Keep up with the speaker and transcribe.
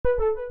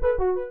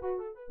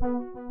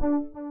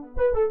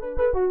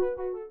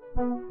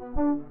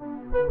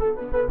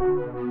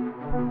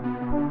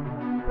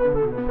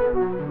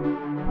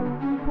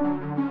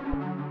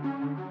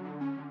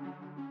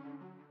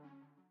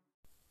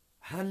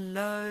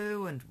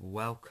Hello and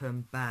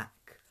welcome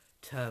back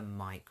to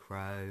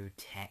Micro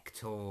Tech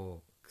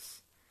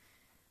Talks.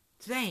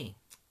 Today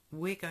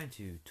we're going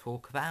to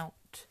talk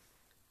about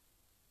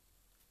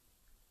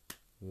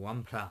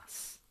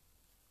OnePlus.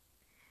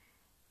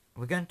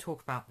 We're going to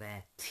talk about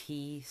their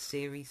T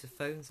series of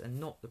phones and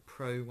not the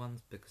Pro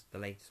ones because the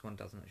latest one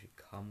doesn't actually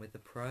come with the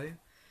Pro.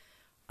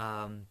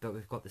 But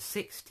we've got the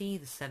 60,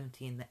 the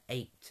 70 and the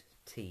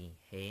 8T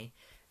here.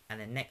 And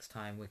then next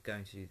time we're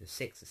going to do the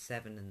 6, the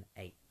 7 and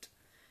the 8.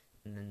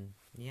 And then,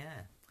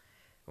 yeah.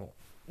 Well,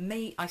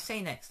 I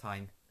say next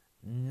time,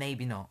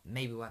 maybe not.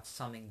 Maybe we'll have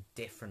something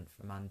different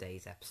for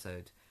Monday's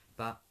episode.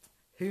 But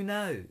who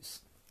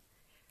knows?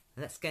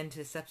 Let's get into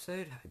this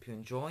episode. Hope you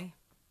enjoy.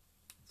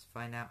 Let's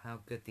find out how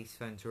good these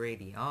phones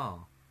really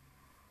are.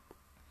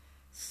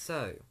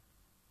 So,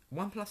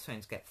 OnePlus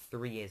phones get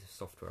 3 years of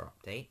software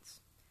updates.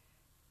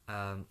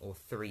 Or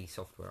 3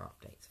 software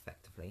updates,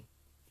 effectively.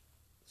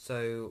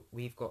 So,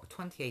 we've got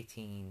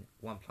 2018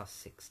 OnePlus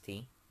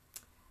 60,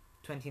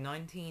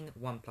 2019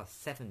 OnePlus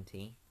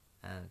 70,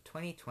 and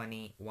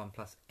 2020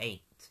 OnePlus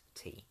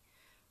 8T.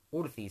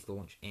 All of these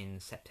launch in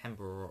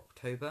September or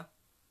October.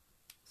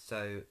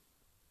 So,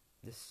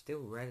 this is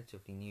still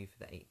relatively new for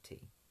the 8T.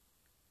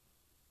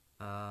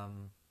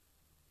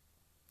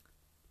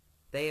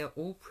 They are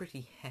all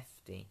pretty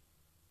hefty,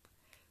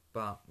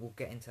 but we'll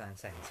get into that in a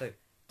second. So,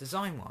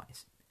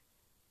 design-wise,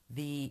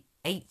 the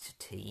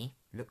 8T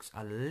looks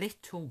a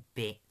little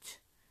bit...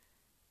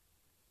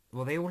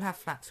 Well, they all have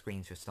flat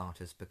screens for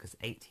starters because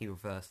 8T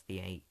reversed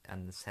the 8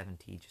 and the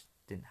 70 just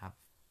didn't have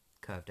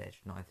curved edge,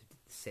 neither did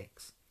the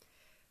 6.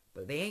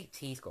 But the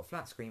 8T's got a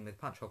flat screen with a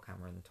punch hole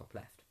camera in the top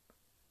left.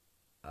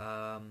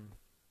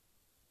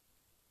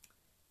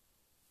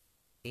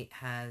 It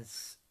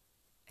has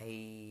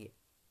a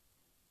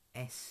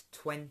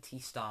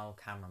S20 style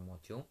camera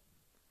module.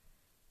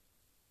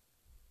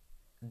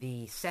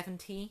 The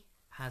 70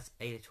 has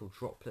a little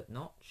droplet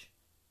notch,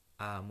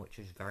 which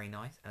is very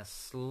nice, and a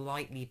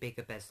slightly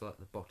bigger bezel at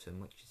the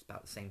bottom, which is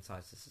about the same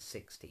size as the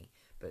 60,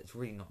 but it's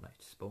really not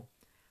noticeable.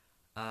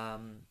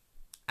 And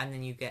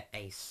then you get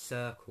a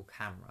circle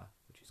camera,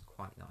 which is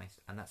quite nice,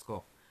 and that's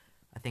got,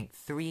 I think,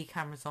 3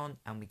 cameras on,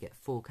 and we get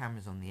 4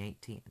 cameras on the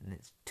 80, and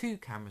it's 2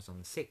 cameras on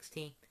the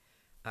 60,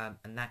 and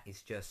that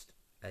is just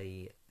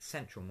a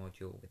central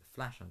module with a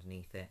flash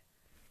underneath it,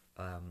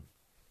 and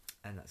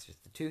that's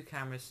just the 2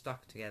 cameras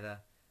stuck together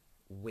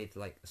with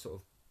like a sort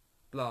of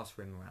glass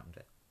rim around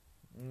it.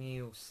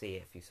 You'll see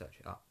it if you search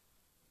it up.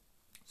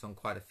 It's on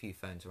quite a few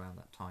phones around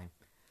that time.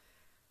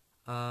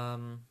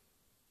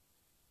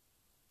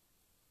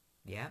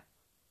 Yeah,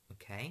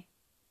 okay.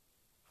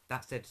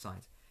 That's their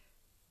designs.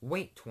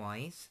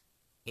 Weight-wise,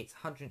 it's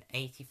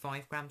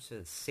 185 grams for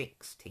the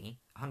 60,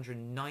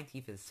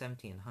 190 for the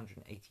 70, and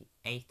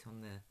 188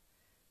 on the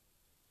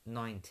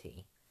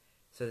 90.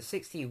 So the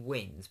 60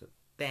 wins, but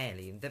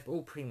barely. They're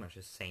all pretty much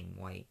the same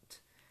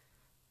weight.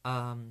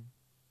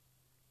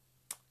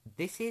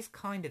 This is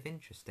kind of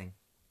interesting.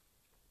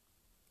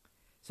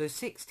 So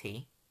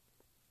 60,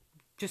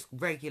 just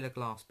regular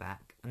glass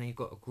back, and then you've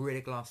got a Gorilla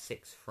Glass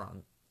 6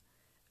 front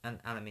and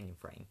aluminium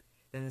frame.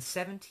 Then the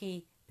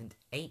 70 and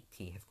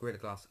 80 have Gorilla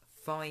Glass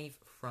 5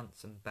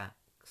 fronts and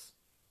backs,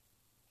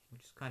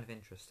 which is kind of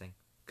interesting.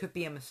 Could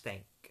be a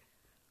mistake,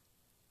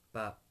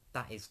 but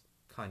that is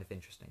kind of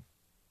interesting.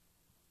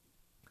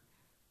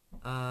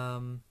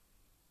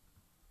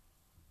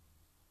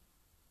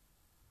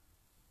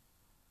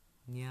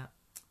 Yeah.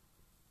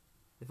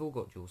 They've all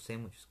got dual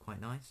SIM, which is quite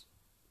nice.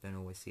 Don't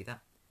always see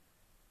that.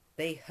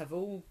 They have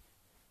all...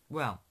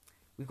 Well,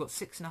 we've got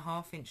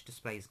 6.5 inch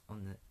displays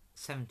on the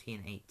 70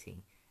 and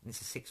 80. And it's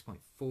a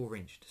 6.4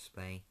 inch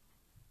display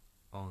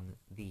on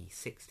the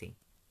 60.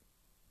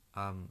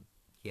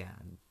 Yeah,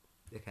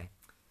 okay.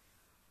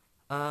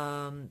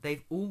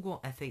 They've all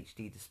got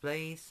FHD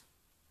displays.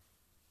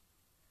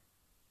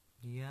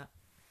 Yeah.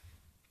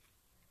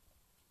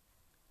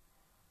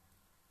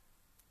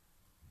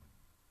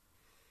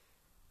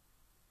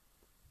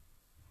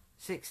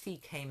 '60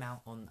 came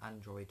out on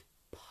Android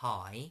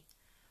Pie,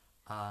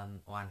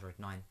 or Android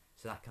 9,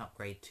 so that can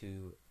upgrade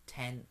to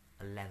 10,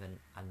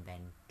 11, and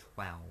then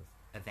 12,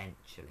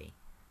 eventually,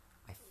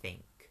 I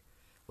think.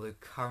 Although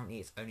currently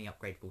it's only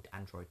upgradable to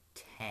Android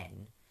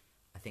 10,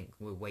 I think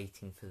we're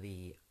waiting for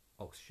the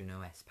Oxygen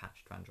OS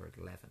patch to Android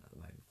 11 at the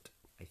moment,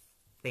 I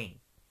think.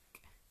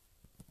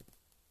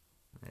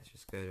 Let's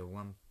just go to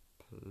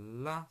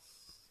OnePlus.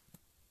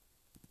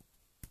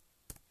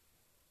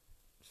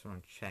 Just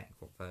want to check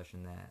what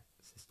version their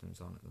system's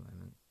on at the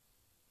moment.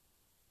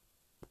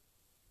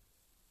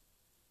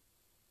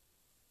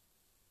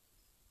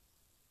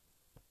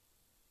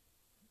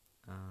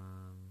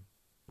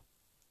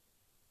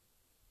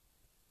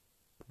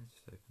 Let's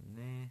just open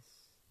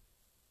this.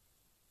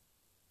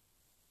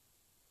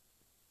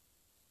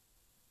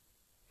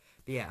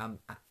 But yeah,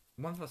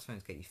 OnePlus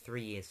phones get you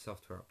 3 years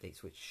software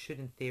updates, which should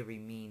in theory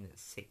mean that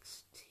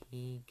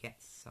 6T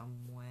gets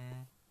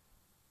somewhere.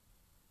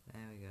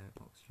 There we go,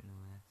 Oxygen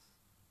OS.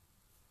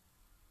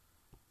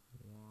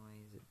 Why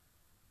is it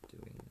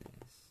doing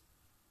this?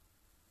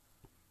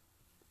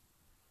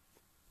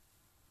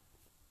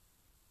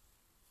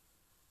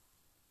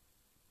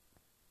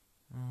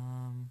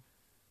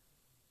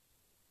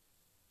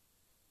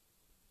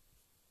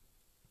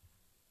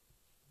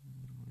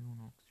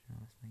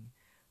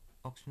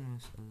 Oxygen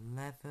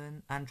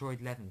 11,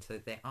 Android 11, so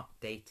they're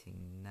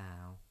updating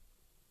now.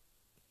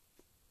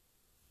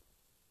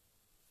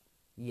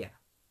 Yeah,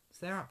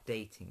 so they're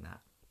updating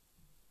that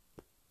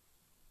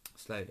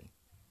slowly.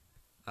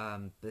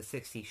 The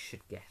 60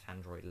 should get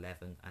Android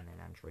 11 and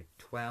then Android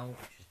 12,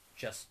 which is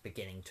just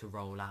beginning to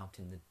roll out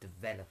in the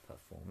developer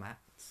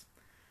formats.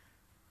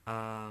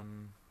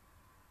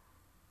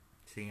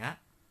 So yeah.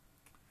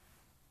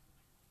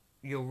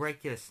 Your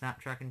regular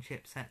Snapdragon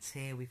chipsets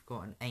here, we've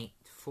got an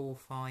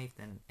 845,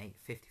 then an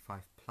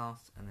 855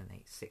 Plus, and an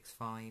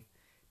 865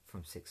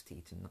 from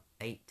 60 to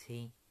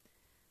 80.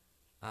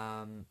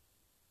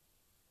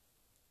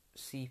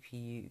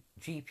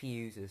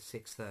 GPUs are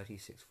 630,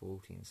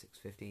 640, and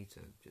 650,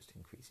 so just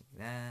increasing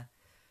there.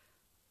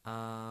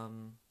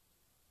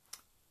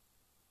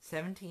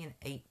 70 and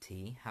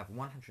 80 have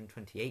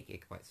 128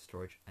 gigabytes of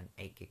storage and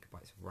 8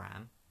 gigabytes of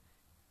RAM.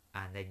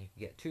 And then you can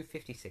get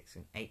 256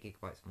 and 8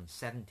 gigabytes on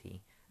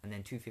 70, and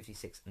then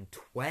 256 and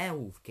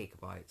 12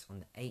 gigabytes on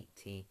the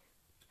 80.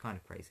 It's kind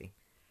of crazy.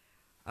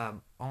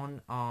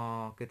 On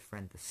our good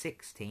friend the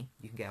 60,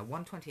 you can get a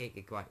 128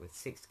 gigabyte with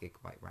 6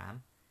 gigabyte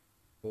RAM,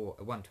 or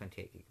a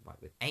 128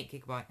 gigabyte with 8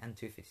 gigabyte, and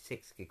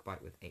 256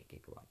 gigabyte with 8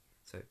 gigabyte.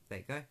 So there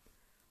you go.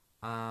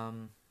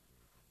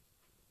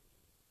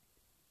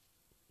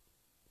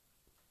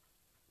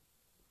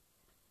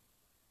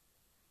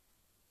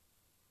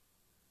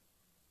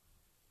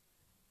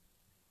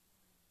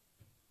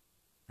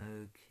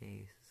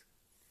 Okay, this is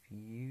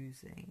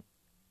confusing.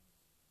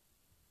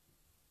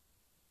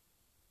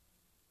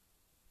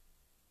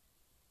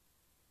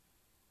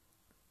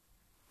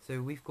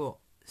 So we've got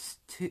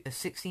a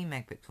 16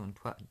 megapixel and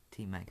 20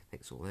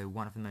 megapixel, although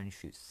one of them only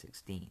shoots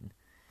 16.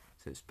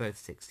 So it's both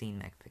 16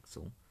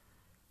 megapixel.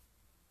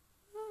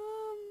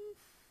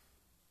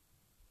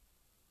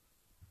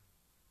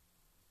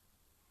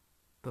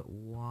 But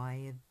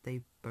why are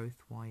they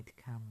both wide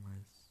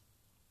cameras?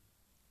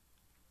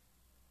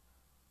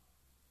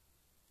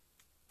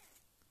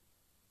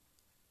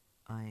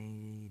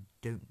 I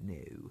don't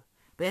know.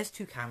 But there's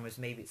two cameras.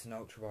 Maybe it's an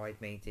ultra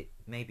wide.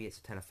 Maybe it's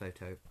a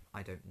telephoto.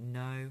 I don't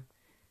know.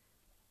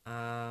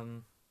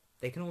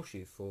 They can all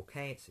shoot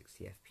 4K at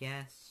 60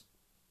 FPS.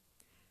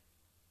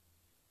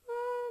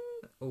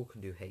 All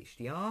can do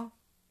HDR.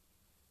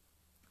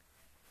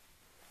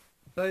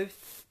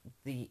 Both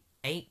the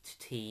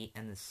 8T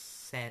and the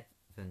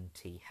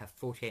 70 have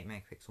 48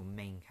 megapixel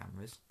main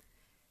cameras.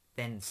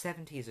 Then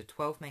 70 is a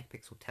 12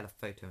 megapixel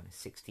telephoto and a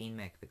 16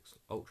 megapixel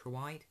ultra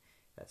wide.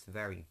 That's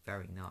very,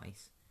 very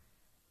nice.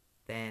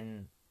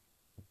 Then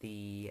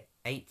the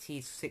 80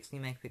 is 16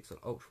 megapixel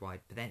ultra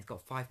wide, but then it's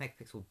got 5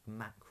 megapixel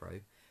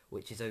macro,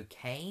 which is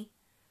okay,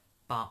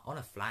 but on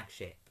a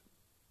flagship,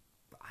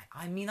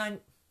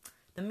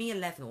 the Mi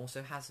 11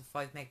 also has a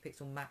 5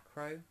 megapixel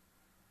macro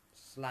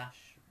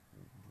slash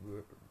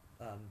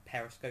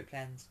periscope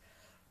lens,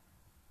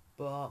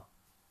 but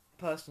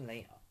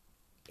personally,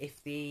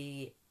 if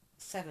the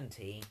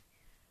 70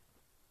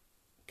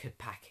 could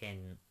pack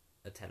in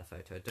a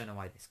telephoto, I don't know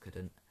why this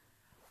couldn't.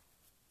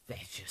 They're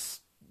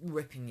just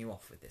ripping you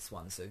off with this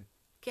one, so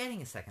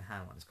getting a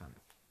second-hand one is kind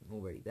of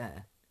already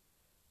there.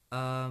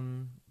 But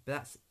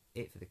that's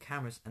it for the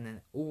cameras, and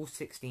then all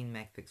 16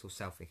 megapixel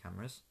selfie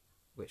cameras,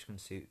 which can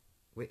shoot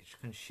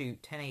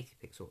 1080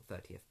 pixel at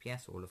 30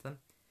 FPS, all of them.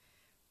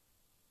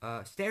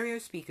 Stereo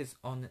speakers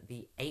on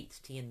the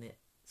 8T and the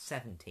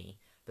 70,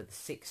 but the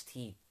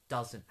 6T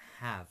doesn't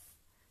have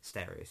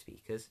stereo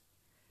speakers.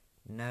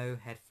 No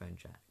headphone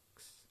jacks.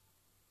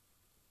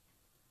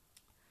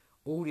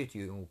 Audio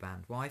dual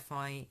band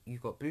Wi-Fi.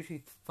 You've got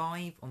Bluetooth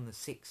 5 on the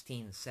 60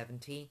 and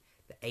 70.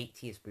 The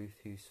 80 is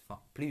Bluetooth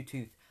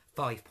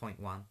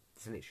 5.1.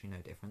 There's literally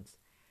no difference.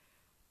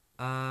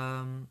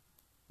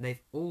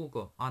 They've all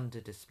got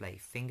under-display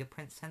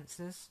fingerprint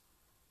sensors.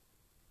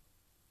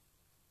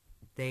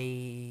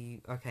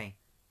 20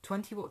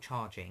 watt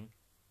charging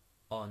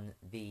on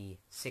the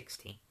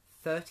 60,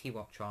 30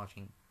 watt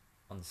charging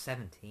on the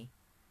 70,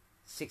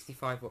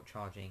 65 watt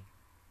charging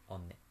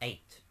on the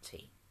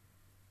 8T.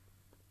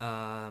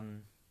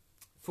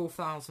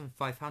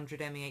 4,500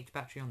 mAh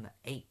battery on the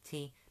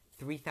 80,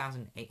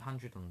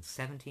 3,800 on the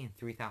 70, and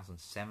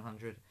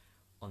 3,700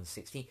 on the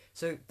 60.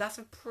 So that's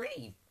a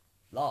pretty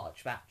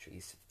large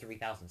batteries,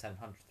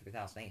 3,700,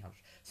 3,800.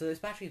 So those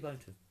batteries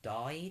won't have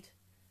died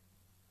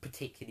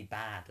particularly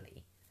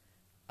badly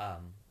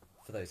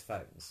for those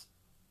phones.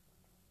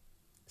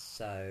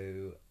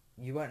 So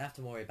you won't have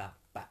to worry about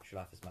battery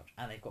life as much.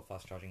 And they've got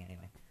fast charging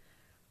anyway.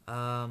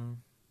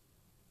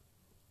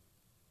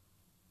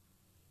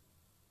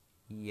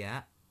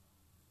 Yeah.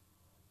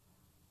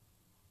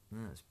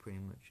 That's pretty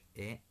much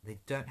it. They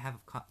don't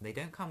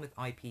come with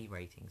IP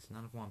ratings.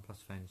 None of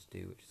OnePlus phones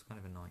do, which is kind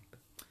of annoying. But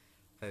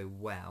oh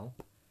well.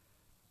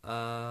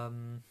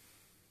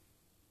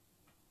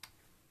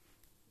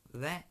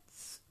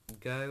 Let's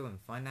go and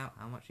find out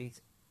how much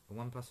these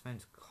OnePlus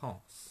phones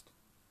cost,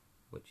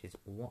 which is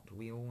what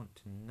we all want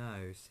to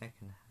know.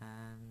 Second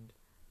hand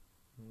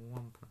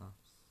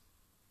OnePlus.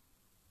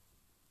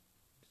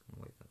 Just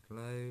gonna wait for that to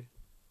load.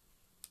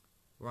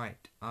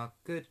 Right, our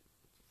good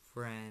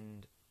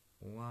friend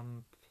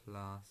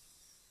OnePlus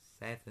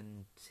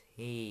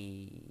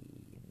 7T.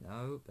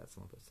 No, that's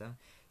the OnePlus 7.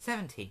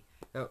 7T.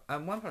 So,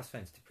 OnePlus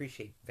phones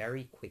depreciate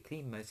very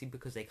quickly, mostly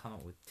because they come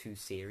up with 2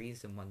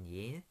 series in 1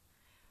 year.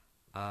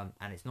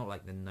 And it's not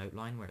like the Note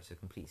line where it's a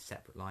complete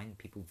separate line.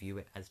 People view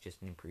it as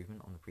just an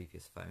improvement on the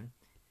previous phone.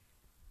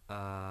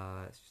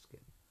 Let's just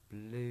get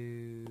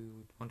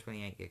blue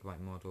 128GB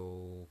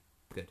model.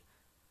 Good.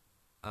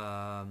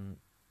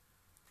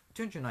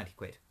 290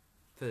 quid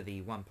for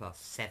the OnePlus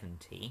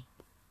 7T.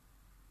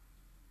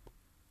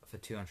 For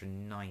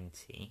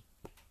 290.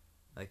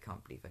 I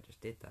can't believe I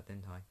just did that,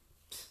 didn't I?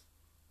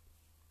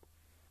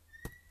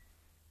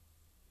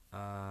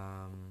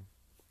 Oh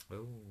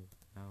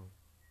no.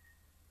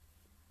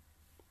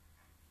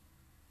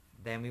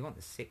 Then we want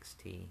the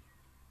 60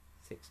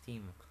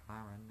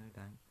 McLaren. No,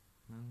 don't.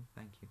 No,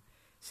 thank you.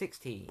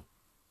 60,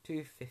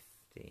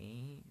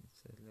 250.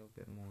 It's a little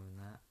bit more than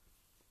that.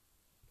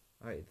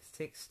 Alright,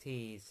 the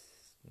 60's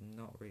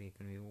not really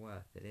going to be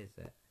worth it, is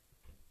it?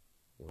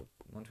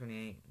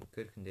 128,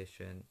 good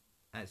condition.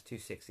 And it's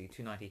 260,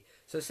 290.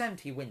 So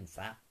 70 wins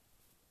that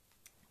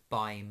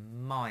by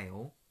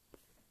mile.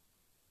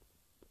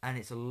 And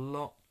it's a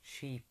lot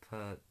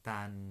cheaper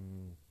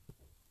than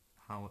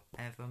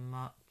however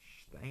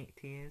much the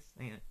 80 is.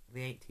 You know,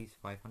 the 80 is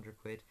 500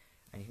 quid.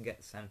 And you can get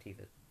the 70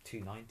 for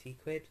 290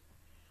 quid.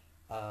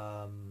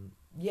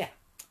 Yeah.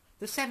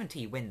 The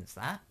 70 wins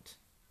that.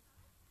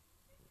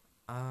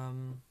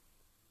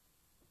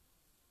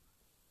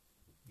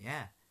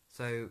 Yeah.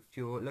 So if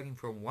you're looking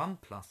for a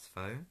OnePlus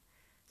phone,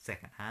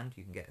 second hand,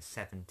 you can get a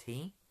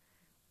 7T,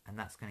 and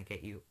that's going to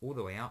get you all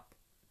the way up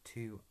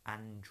to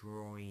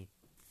Android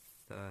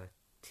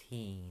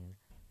 13.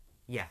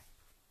 Yeah.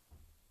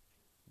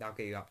 That'll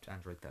get you up to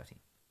Android 13.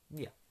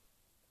 Yeah.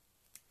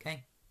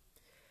 Okay.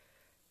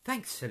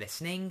 Thanks for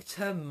listening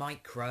to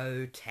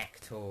Micro Tech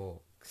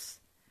Talks.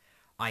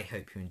 I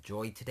hope you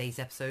enjoyed today's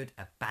episode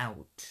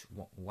about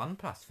what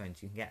OnePlus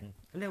phones you can get and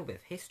a little bit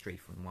of history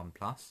from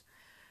OnePlus.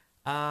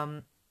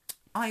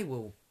 I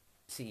will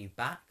see you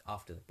back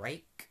after the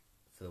break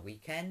for the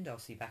weekend. I'll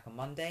see you back on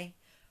Monday.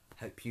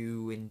 Hope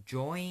you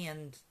enjoy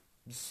and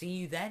see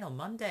you then on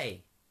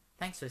Monday.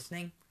 Thanks for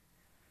listening.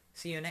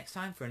 See you next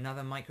time for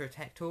another Micro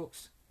Tech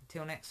Talks.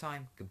 Until next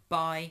time,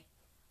 goodbye.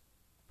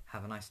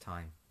 Have a nice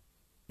time.